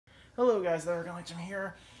Hello guys, I'm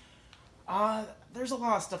here. There's a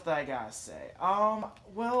lot of stuff that I gotta say.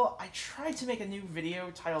 Well, I tried to make a new video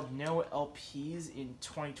titled No LPs in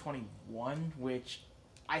 2021, which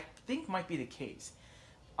I think might be the case.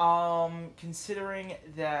 Considering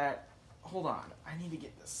that... Hold on, I need to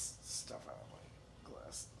get this stuff out of my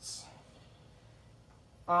glasses.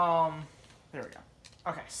 There we go.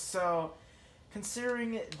 Okay, so...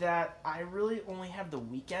 Considering that I really only have the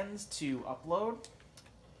weekends to upload,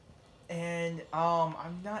 and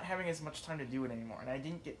I'm not having as much time to do it anymore, and I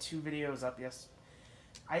didn't get 2 videos up.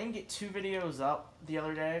 I didn't get 2 videos up the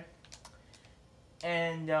other day,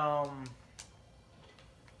 and I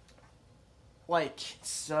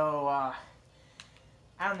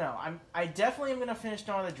don't know. I definitely am gonna finish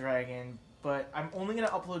Dawn of the Dragon, but I'm only gonna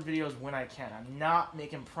upload videos when I can. I'm not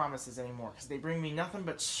making promises anymore because they bring me nothing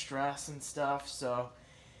but stress and stuff. So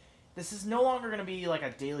this is no longer gonna be like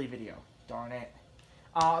a daily video. Darn it.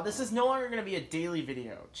 This is no longer going to be a daily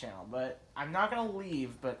video channel, but I'm not going to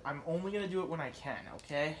leave, but I'm only going to do it when I can,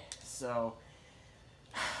 okay? So,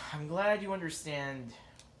 I'm glad you understand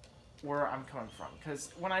where I'm coming from,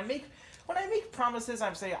 because when I make promises,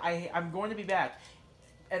 I'm saying I'm going to be back,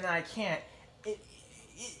 and then I can't, it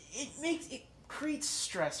creates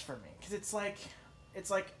stress for me, because it's like,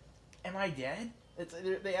 am I dead?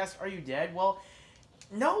 They ask, are you dead? Well,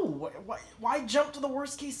 no, why jump to the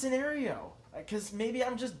worst case scenario? Because maybe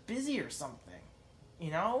I'm just busy or something,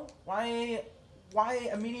 you know? Why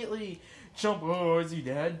immediately jump, oh, is he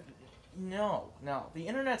dead? No. The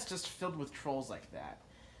internet's just filled with trolls like that.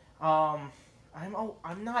 I'm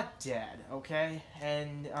not dead, okay?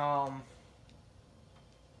 And,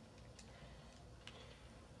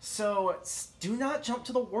 so, do not jump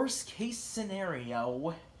to the worst case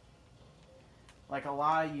scenario. Like a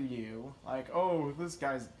lot of you do. Like, oh, this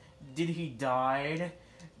guy's, did he die?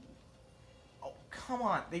 Come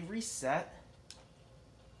on, they reset.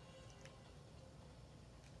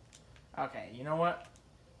 Okay, you know what?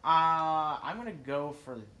 I'm gonna go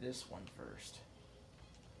for this one first.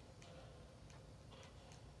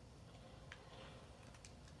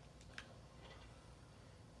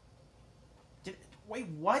 Wait,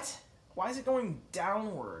 what? Why is it going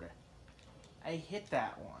downward? I hit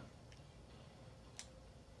that one.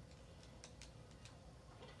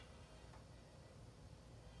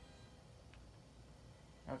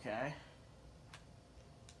 Okay.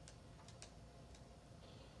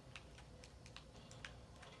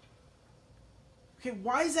 Okay,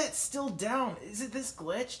 why is that still down? Is it this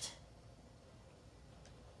glitched?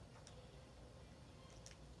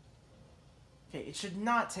 Okay, it should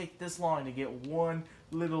not take this long to get one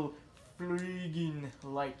little friggin'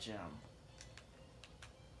 light gem.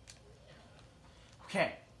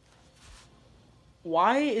 Okay.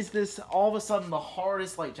 Why is this all of a sudden the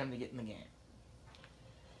hardest light gem to get in the game?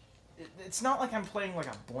 It's not like I'm playing like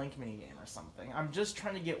a Blink minigame or something. I'm just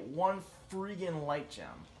trying to get one friggin' light gem.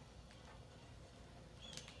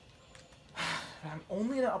 I'm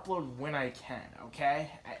only going to upload when I can, okay?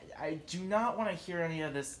 I do not want to hear any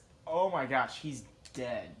of this, oh my gosh, he's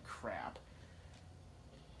dead crap.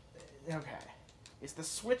 Okay. Is the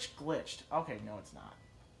switch glitched? Okay, no it's not.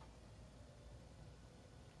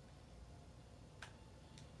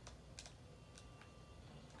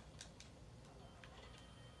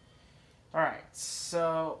 Alright,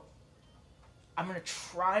 so I'm going to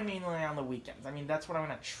try mainly on the weekends. I mean, that's what I'm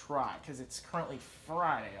going to try, because it's currently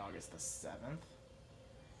Friday, August the 7th.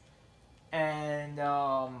 And,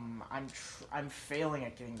 I'm failing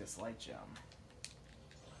at getting this light gem.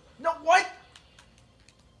 No, what?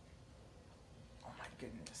 Oh my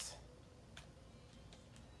goodness.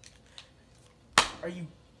 Are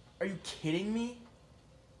you kidding me?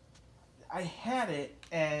 I had it,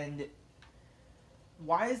 and...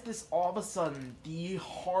 Why is this all of a sudden the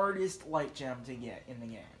hardest light gem to get in the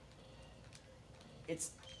game? It's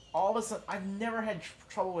all of a sudden... I've never had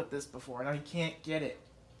trouble with this before, and I can't get it.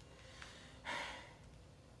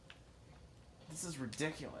 This is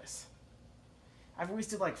ridiculous. I've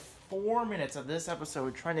wasted like 4 minutes of this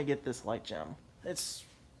episode trying to get this light gem.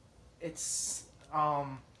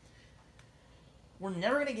 We're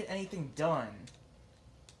never gonna get anything done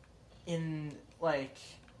in, like...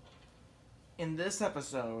 in this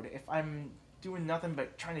episode, if I'm doing nothing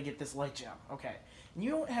but trying to get this light gem. Okay. And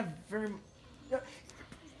you don't have very...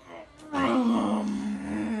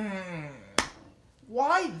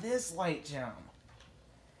 Why this light gem?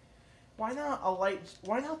 Why not a light...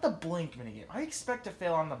 Why not the Blink minigame? I expect to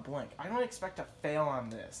fail on the Blink. I don't expect to fail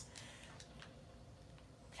on this.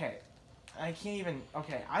 Okay. I can't even...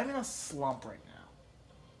 Okay, I'm in a slump right now.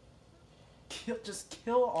 Just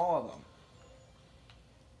kill all of them.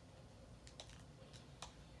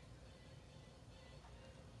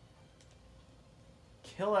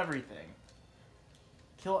 Kill everything.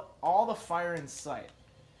 Kill all the fire in sight.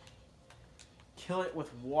 Kill it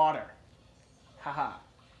with water. Haha.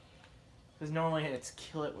 Because normally it's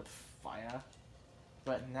kill it with fire,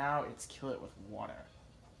 but now it's kill it with water.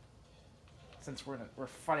 Since we're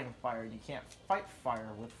fighting fire, you can't fight fire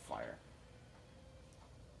with fire.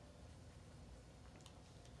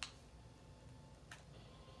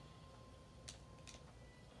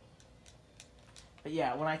 But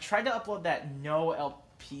yeah, when I tried to upload that no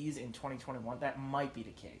LPs in 2021, that might be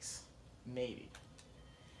the case. Maybe.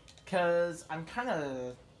 Because I'm kind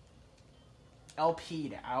of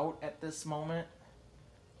LP'd out at this moment.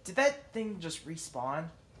 Did that thing just respawn?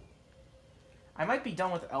 I might be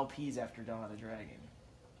done with LPs after Dawn of the Dragon.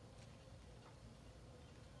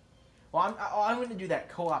 Well, I'm going to do that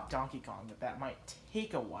co-op Donkey Kong, but that might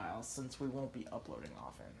take a while since we won't be uploading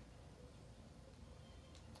often.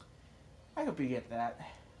 I hope you get that.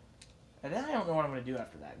 And then I don't know what I'm going to do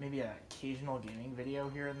after that. Maybe an occasional gaming video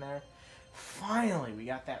here and there. Finally, we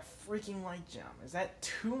got that freaking light gem. Is that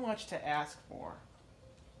too much to ask for?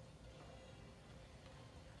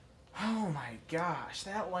 Oh my gosh,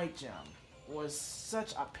 that light gem was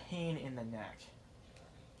such a pain in the neck.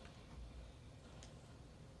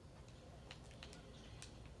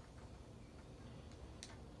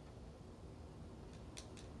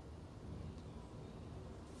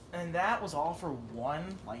 And that was all for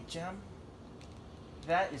one light gem?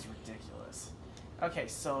 That is ridiculous. Okay,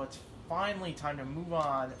 so it's finally time to move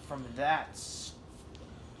on from that.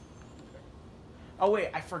 Oh wait,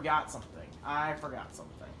 I forgot something.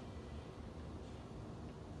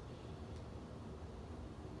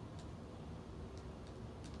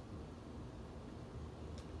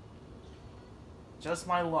 Just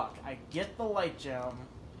my luck. I get the light gem,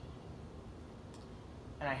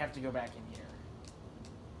 and I have to go back in here.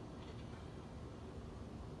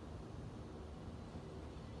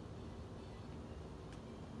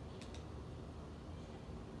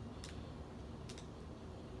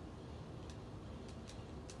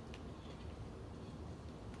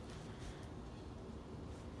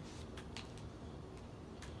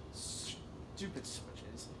 Stupid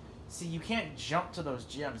switches. See, you can't jump to those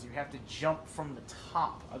gems. You have to jump from the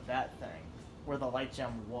top of that thing where the light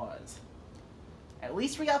gem was. At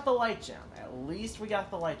least we got the light gem.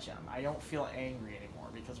 I don't feel angry anymore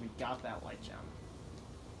because we got that light gem.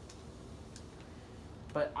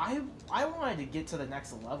 But I wanted to get to the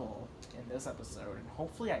next level in this episode, and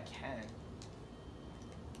hopefully I can.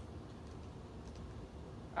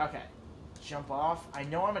 Okay. Jump off. I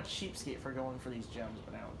know I'm a cheapskate for going for these gems,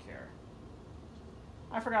 but I don't care.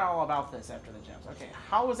 I forgot all about this after the gems. Okay,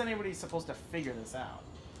 how was anybody supposed to figure this out?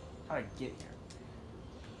 How to get here?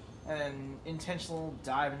 And then intentional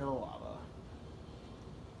dive into the lava.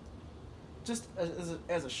 Just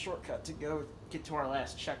as a shortcut to go get to our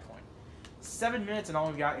last checkpoint. 7 minutes and all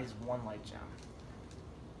we've got is one light gem.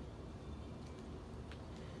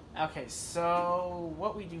 Okay, so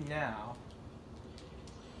what we do now...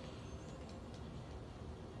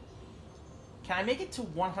 Can I make it to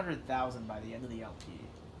 100,000 by the end of the LP?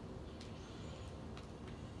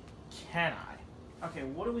 Can I? Okay,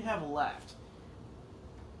 what do we have left?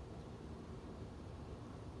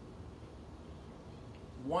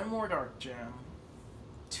 One more dark gem,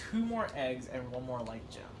 2 more eggs, and 1 more light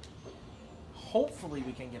gem. Hopefully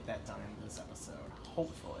we can get that done in this episode.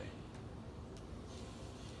 Hopefully.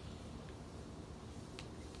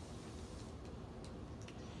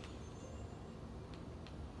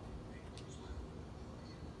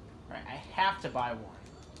 Alright, I have to buy 1.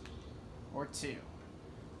 Or 2.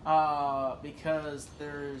 Because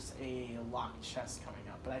there's a locked chest coming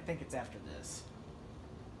up, but I think it's after this.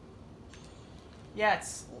 Yeah,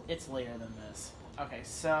 it's later than this. Okay,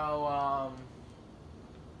 so,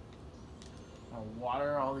 I'll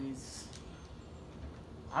water all these.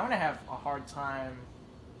 I'm gonna have a hard time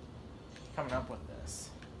coming up with this.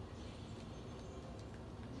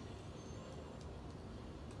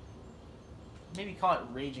 Maybe call it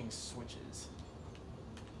raging switches.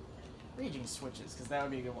 Raging switches, because that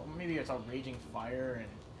would be a good one. Maybe it's a raging fire and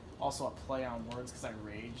also a play on words because I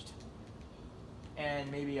raged. And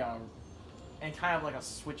maybe and kind of like a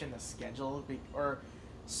switch in the schedule, or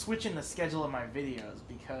switch in the schedule of my videos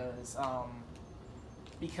because I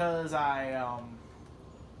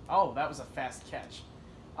oh, that was a fast catch.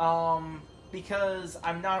 Because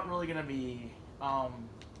I'm not really gonna be I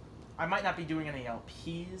might not be doing any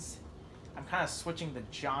LPs. I'm kind of switching the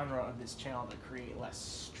genre of this channel to create less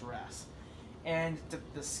stress. And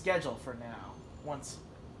the schedule for now, once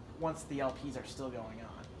the LPs are still going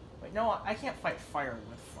on. Wait, no, I can't fight fire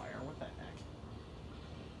with fire. What the heck?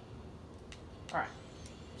 Alright,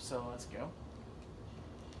 so let's go.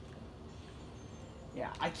 Yeah,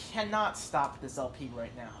 I cannot stop this LP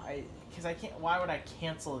right now. Because I can't. Why would I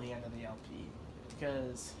cancel the end of the LP?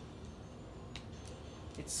 Because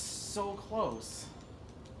it's so close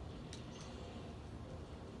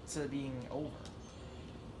to being over.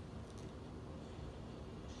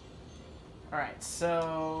 Alright,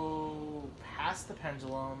 so past the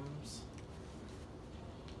pendulums.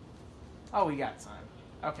 Oh, we got time.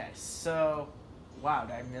 Okay, so wow,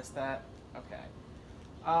 did I miss that? Okay.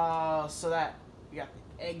 So that we got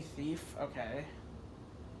the egg thief, okay.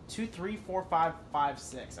 2, 3, 4, 5, 5,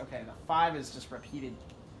 6. Okay, the 5 is just repeated,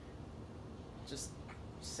 just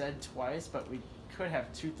said twice, but we could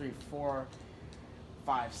have 2, 3, 4,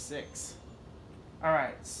 5, 6.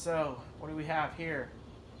 Alright, so what do we have here?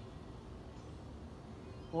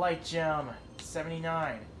 Light gem,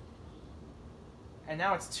 79. And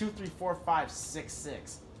now it's 2, 3, 4, 5, 6,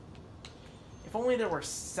 6. If only there were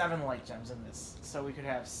 7 light gems in this, so we could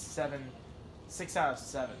have 6 out of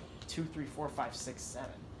 7. 2, 3, 4, 5, 6, 7.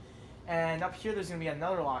 And up here there's going to be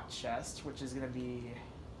another locked chest, which is going to be,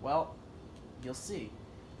 well, you'll see.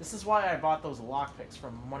 This is why I bought those lockpicks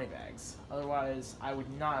from Moneybags. Otherwise, I would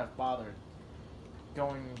not have bothered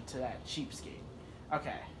going to that cheapskate.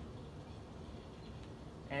 Okay.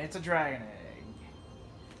 And it's a dragon egg.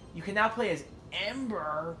 You can now play as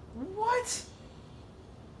Ember? What?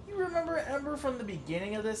 You remember Ember from the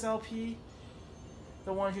beginning of this LP?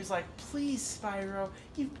 The one who's like, please, Spyro,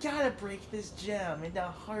 you've got to break this gem into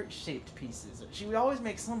heart-shaped pieces. She would always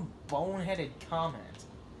make some boneheaded comment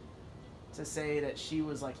to say that she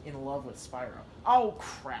was, like, in love with Spyro. Oh,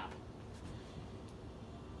 crap.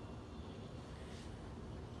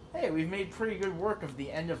 Hey, we've made pretty good work of the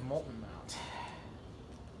end of Molten Mount.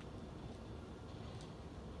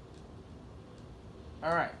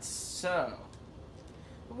 Alright, so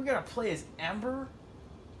we're gonna play as Ember?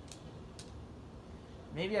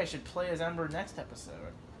 Maybe I should play as Ember next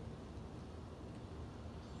episode.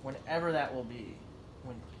 Whenever that will be.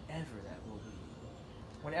 Whenever that will be.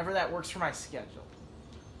 Whenever that works for my schedule.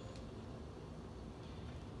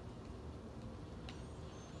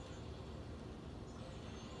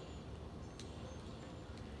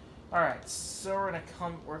 Alright, so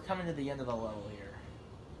we're coming to the end of the level here.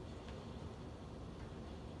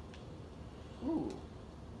 Ooh.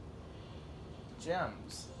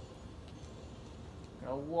 Gems.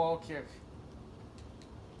 A wall kick.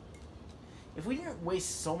 If we didn't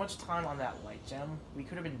waste so much time on that light gem, we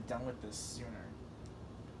could have been done with this sooner.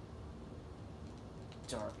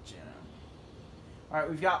 Dark gem. Alright,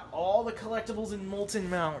 we've got all the collectibles in Molten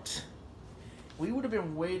Mount. We would have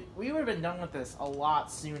been done with this a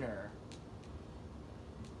lot sooner.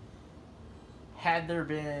 Had there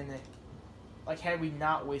been, like, had we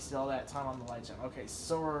not wasted all that time on the light gem. Okay,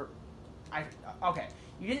 so okay,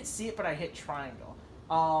 you didn't see it, but I hit triangle.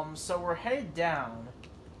 So we're headed down.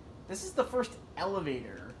 This is the first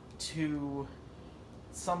elevator to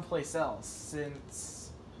someplace else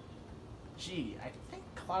since, gee, I think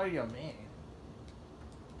Claudio Main.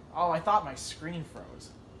 Oh, I thought my screen froze.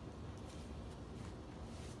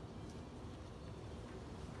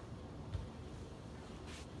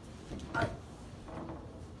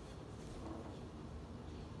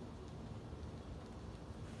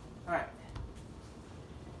 Alright.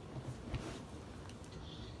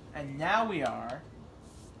 And now we are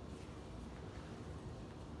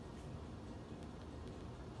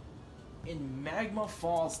in Magma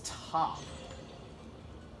Falls top.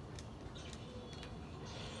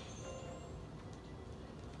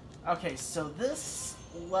 Okay, so this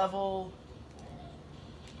level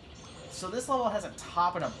has a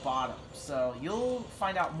top and a bottom, so you'll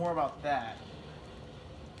find out more about that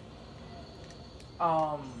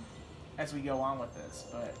as we go on with this,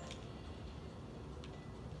 but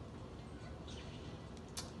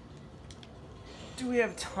do we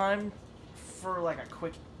have time for like a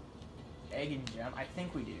quick egg and gem? I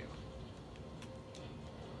think we do.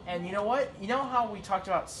 And you know what? You know how we talked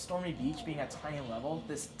about Stormy Beach being a tiny level?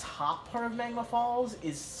 This top part of Magma Falls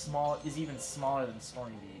is even smaller than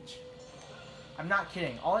Stormy Beach. I'm not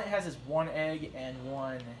kidding. All it has is one egg and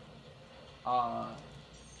one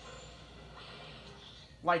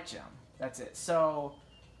light gem. That's it. So,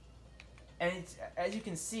 and it's, as you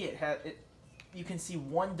can see, you can see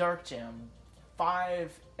one dark gem,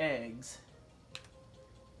 5 eggs,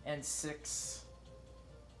 and 6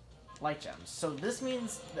 light gems. So this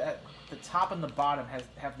means that the top and the bottom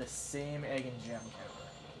have the same egg and gem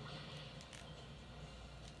counter.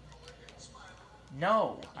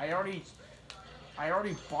 No, I already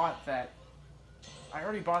bought that. I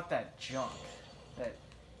already bought that junk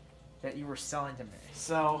that you were selling to me.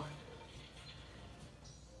 So,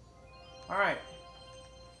 all right,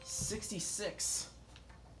 66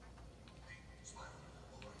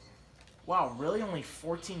 Wow, really? Only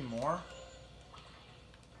 14 more?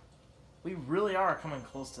 We really are coming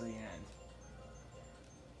close to the end.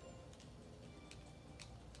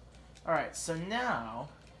 Alright, so now...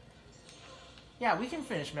 Yeah, we can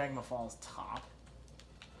finish Magma Falls top.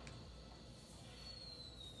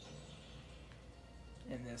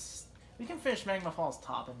 In this... We can finish Magma Falls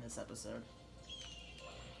top in this episode.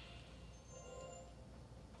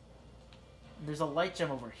 There's a light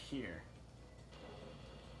gem over here.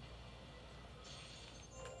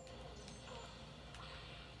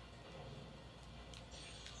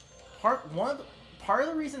 Part of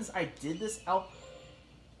the reasons I did this part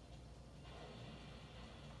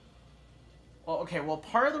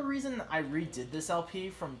of the reason I redid this LP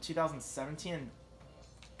from 2017 and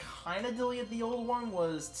kind of deleted the old one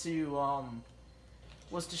was to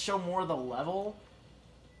show more of the level,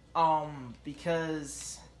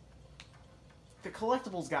 because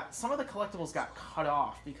some of the collectibles got cut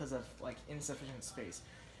off because of like insufficient space.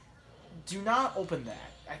 Do not open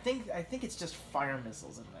that. I think it's just fire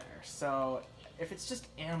missiles in there. So if it's just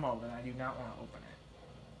ammo, then I do not want to open it.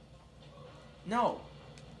 No.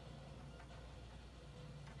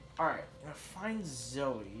 Alright, I'm gonna find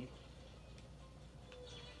Zoe.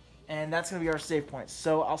 And that's gonna be our save point.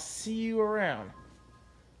 So I'll see you around.